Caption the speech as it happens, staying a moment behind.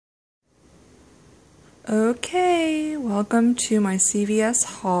Okay, welcome to my CVS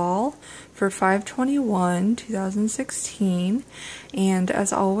haul for 5/21/2016, and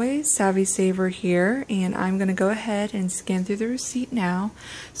as always, Savvy Saver here, and I'm going to go ahead and scan through the receipt now.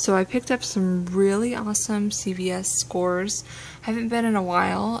 So I picked up some really awesome CVS scores. Haven't been in a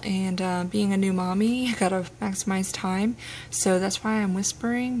while, and being a new mommy, I gotta maximize time, so that's why I'm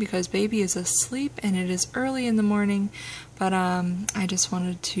whispering, because baby is asleep and it is early in the morning. But I just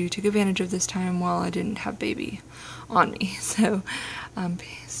wanted to take advantage of this time while I didn't have baby on me. So I'm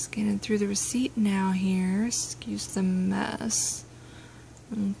scanning through the receipt now here. Excuse the mess.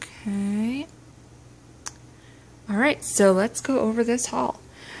 Okay. Alright, so let's go over this haul.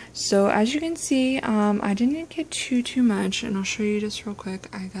 So as you can see, I didn't get too much, and I'll show you just real quick.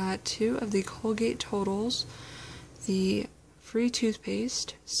 I got 2 of the Colgate Totals, the free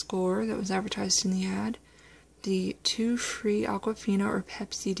toothpaste score that was advertised in the ad, the 2 free Aquafina or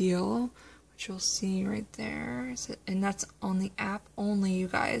Pepsi deal, which you'll see right there, and that's on the app only, you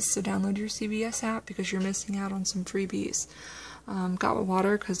guys, so download your CVS app because you're missing out on some freebies. Got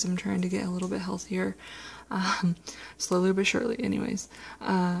water because I'm trying to get a little bit healthier, slowly but surely anyways.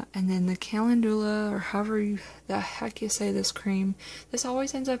 And then the Calendula, or however the heck you say this cream, this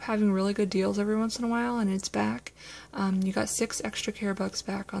always ends up having really good deals every once in a while, and it's back. You got 6 extra care bucks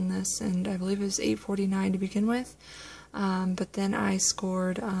back on this, and I believe it was $8.49 to begin with. But then I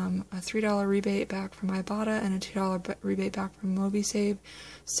scored a $3 rebate back from Ibotta and a $2 rebate back from MobiSave.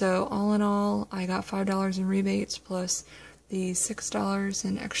 So all in all, I got $5 in rebates plus the $6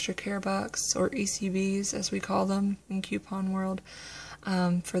 in extra care bucks, or ECBs as we call them in coupon world,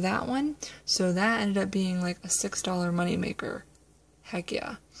 for that one. So that ended up being like a $6 moneymaker. Heck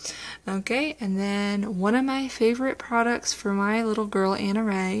yeah. Okay, and then one of my favorite products for my little girl Anna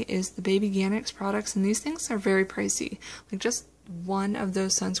Ray is the Baby Ganix products, and these things are very pricey. Like just one of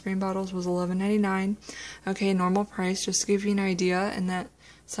those sunscreen bottles was $11.99. Okay, normal price, just to give you an idea, and that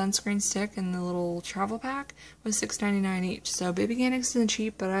sunscreen stick and the little travel pack was $6.99 each. So Baby Ganix isn't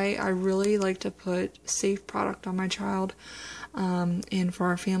cheap, but I really like to put safe product on my child and for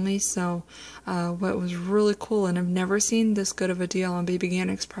our family. So what was really cool, and I've never seen this good of a deal on Baby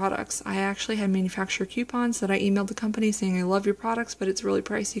Ganix products, I actually had manufacturer coupons that I emailed the company saying, I love your products, but it's really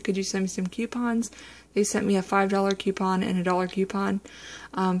pricey, could you send me some coupons? They sent me a $5 coupon and a $1 coupon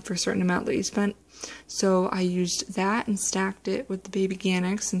for a certain amount that you spent. So I used that and stacked it with the Baby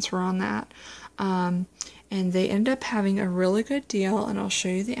Ganix since we're on that. And they ended up having a really good deal, and I'll show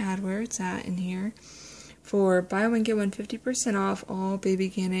you the ad where it's at in here. For buy one get one 50% off all Baby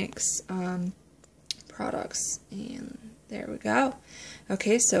Ganix products. And there we go.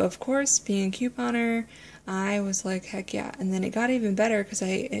 Okay, so of course, being a couponer, I was like, heck yeah. And then it got even better because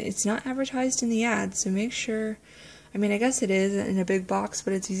it's not advertised in the ad, so make sure, I mean, I guess it is in a big box,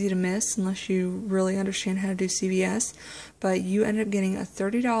 but it's easy to miss unless you really understand how to do CVS. But you end up getting a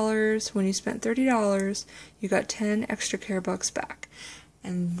 $30. When you spent $30, you got 10 extra care bucks back.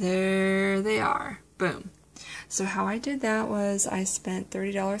 And there they are. Boom. So how I did that was I spent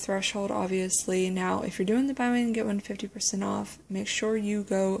 $30 threshold, obviously. Now, if you're doing the buy one get one 50% off, make sure you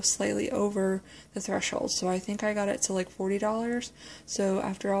go slightly over the threshold. So I think I got it to like $40. So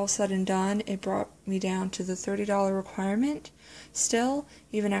after all said and done, it brought me down to the $30 requirement still,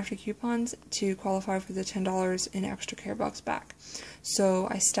 even after coupons, to qualify for the $10 in extra care bucks back. So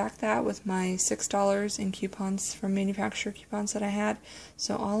I stacked that with my $6 in coupons from manufacturer coupons that I had.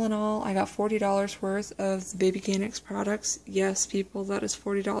 So all in all, I got $40 worth of the Baby Ganix products. Yes, people, that is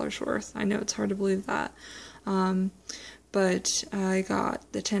 $40 worth. I know it's hard to believe that. But I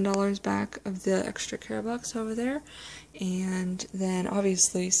got the $10 back of the extra care bucks over there, and then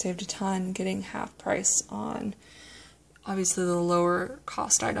obviously saved a ton getting half price on, obviously the lower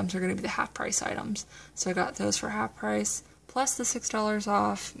cost items are going to be the half price items. So I got those for half price, plus the $6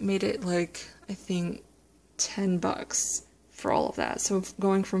 off made it like, I think, $10 for all of that. So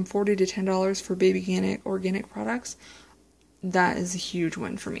going from $40 to $10 for Baby Ganix organic products, that is a huge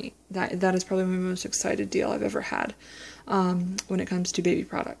win for me. That is probably my most excited deal I've ever had when it comes to baby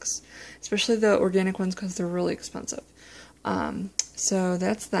products, especially the organic ones because they're really expensive. So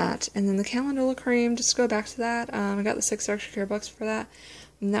that's that. And then the Calendula cream, just to go back to that, I got the 6 extra care bucks for that,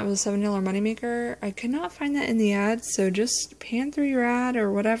 and that was a $7 moneymaker. I could not find that in the ad, so just pan through your ad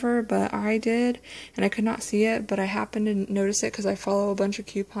or whatever, but I did, and I could not see it, but I happened to notice it because I follow a bunch of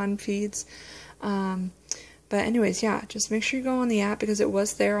coupon feeds. But anyways, yeah, just make sure you go on the app because it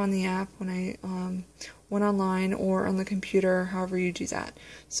was there on the app when I went online, or on the computer, however you do that.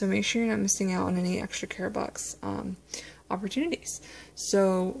 So make sure you're not missing out on any extra care bucks. opportunities.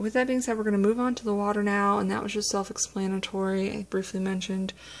 So with that being said, we're going to move on to the water now, and that was just self-explanatory, I briefly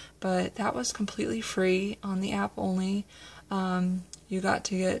mentioned, but that was completely free on the app only. You got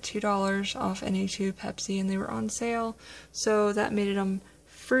to get $2 off NA2 Pepsi, and they were on sale, so that made them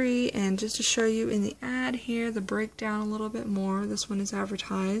free. And just to show you in the ad here, the breakdown a little bit more, this one is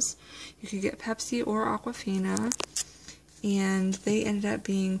advertised. You could get Pepsi or Aquafina, and they ended up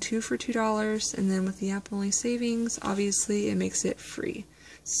being 2 for $2, and then with the app only savings, obviously it makes it free.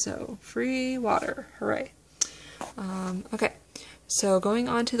 So free water, hooray. Okay, so going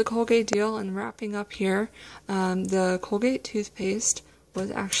on to the Colgate deal and wrapping up here, the Colgate toothpaste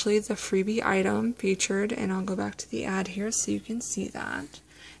was actually the freebie item featured, and I'll go back to the ad here so you can see that.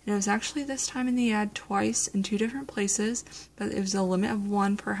 And it was actually this time in the ad twice in 2 different places, but it was a limit of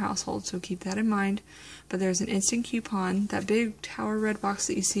 1 per household, so keep that in mind. But there's an instant coupon, that big tower red box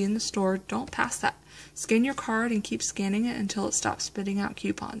that you see in the store, don't pass that. Scan your card and keep scanning it until it stops spitting out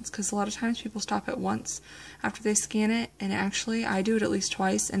coupons, because a lot of times people stop it once after they scan it, and actually I do it at least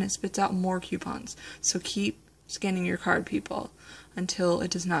twice and it spits out more coupons. So keep scanning your card, people, until it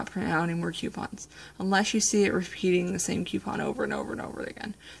does not print out any more coupons. Unless you see it repeating the same coupon over and over and over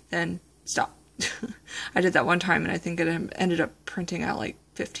again, then stop. I did that one time and I think it ended up printing out like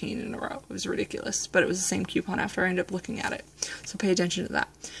 15 in a row. It was ridiculous, but it was the same coupon after I ended up looking at it. So pay attention to that.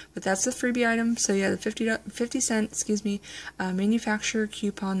 But that's the freebie item. So yeah, the 50 cent, manufacturer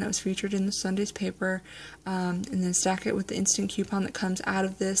coupon that was featured in the Sunday's paper, and then stack it with the instant coupon that comes out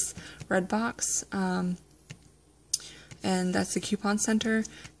of this red box. And that's the coupon center.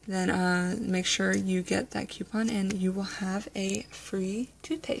 Then make sure you get that coupon and you will have a free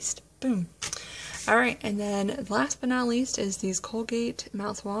toothpaste. Boom. Alright, and then last but not least is these Colgate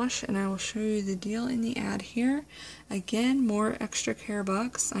mouthwash, and I will show you the deal in the ad here. Again, more extra care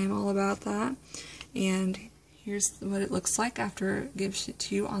bucks. I'm all about that. And here's what it looks like after it gives it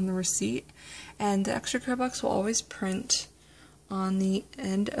to you on the receipt. And the extra care bucks will always print on the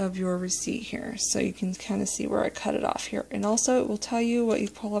end of your receipt here, so you can kind of see where I cut it off here. And also it will tell you what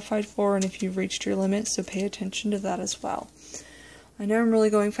you've qualified for and if you've reached your limit, so pay attention to that as well. I know I'm really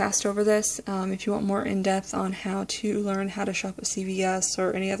going fast over this. If you want more in-depth on how to learn how to shop at CVS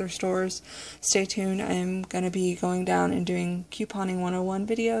or any other stores, stay tuned. I'm going to be going down and doing couponing 101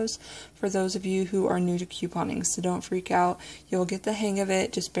 videos for those of you who are new to couponing, so don't freak out. You'll get the hang of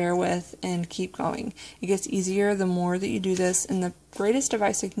it, just bear with and keep going. It gets easier the more that you do this, and the greatest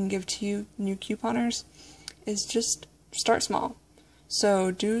advice I can give to you new couponers is just start small.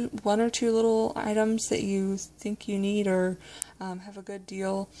 So do 1 or 2 little items that you think you need or have a good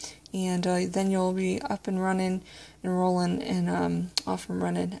deal, and then you'll be up and running and rolling and off and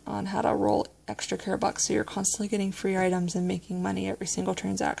running on how to roll extra care bucks, so you're constantly getting free items and making money every single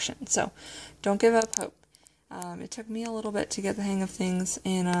transaction. So don't give up hope. It took me a little bit to get the hang of things,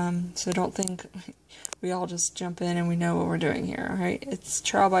 and so don't think we all just jump in and we know what we're doing here, alright? It's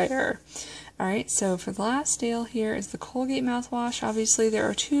trial by error. Alright, so for the last deal here is the Colgate mouthwash. Obviously there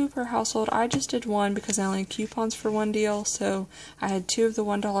are 2 per household. I just did 1 because I only had coupons for 1 deal, so I had 2 of the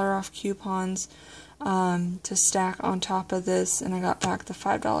 $1 off coupons to stack on top of this, and I got back the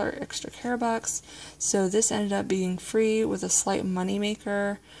 $5 extra care bucks. So this ended up being free with a slight money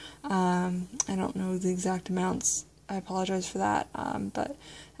maker. I don't know the exact amounts. I apologize for that, but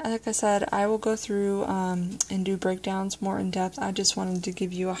like I said, I will go through and do breakdowns more in depth. I just wanted to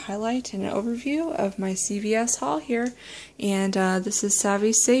give you a highlight and an overview of my CVS haul here, and this is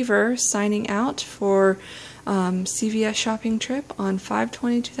Savy Saver signing out for CVS shopping trip on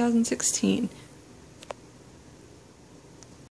 5/20/2016.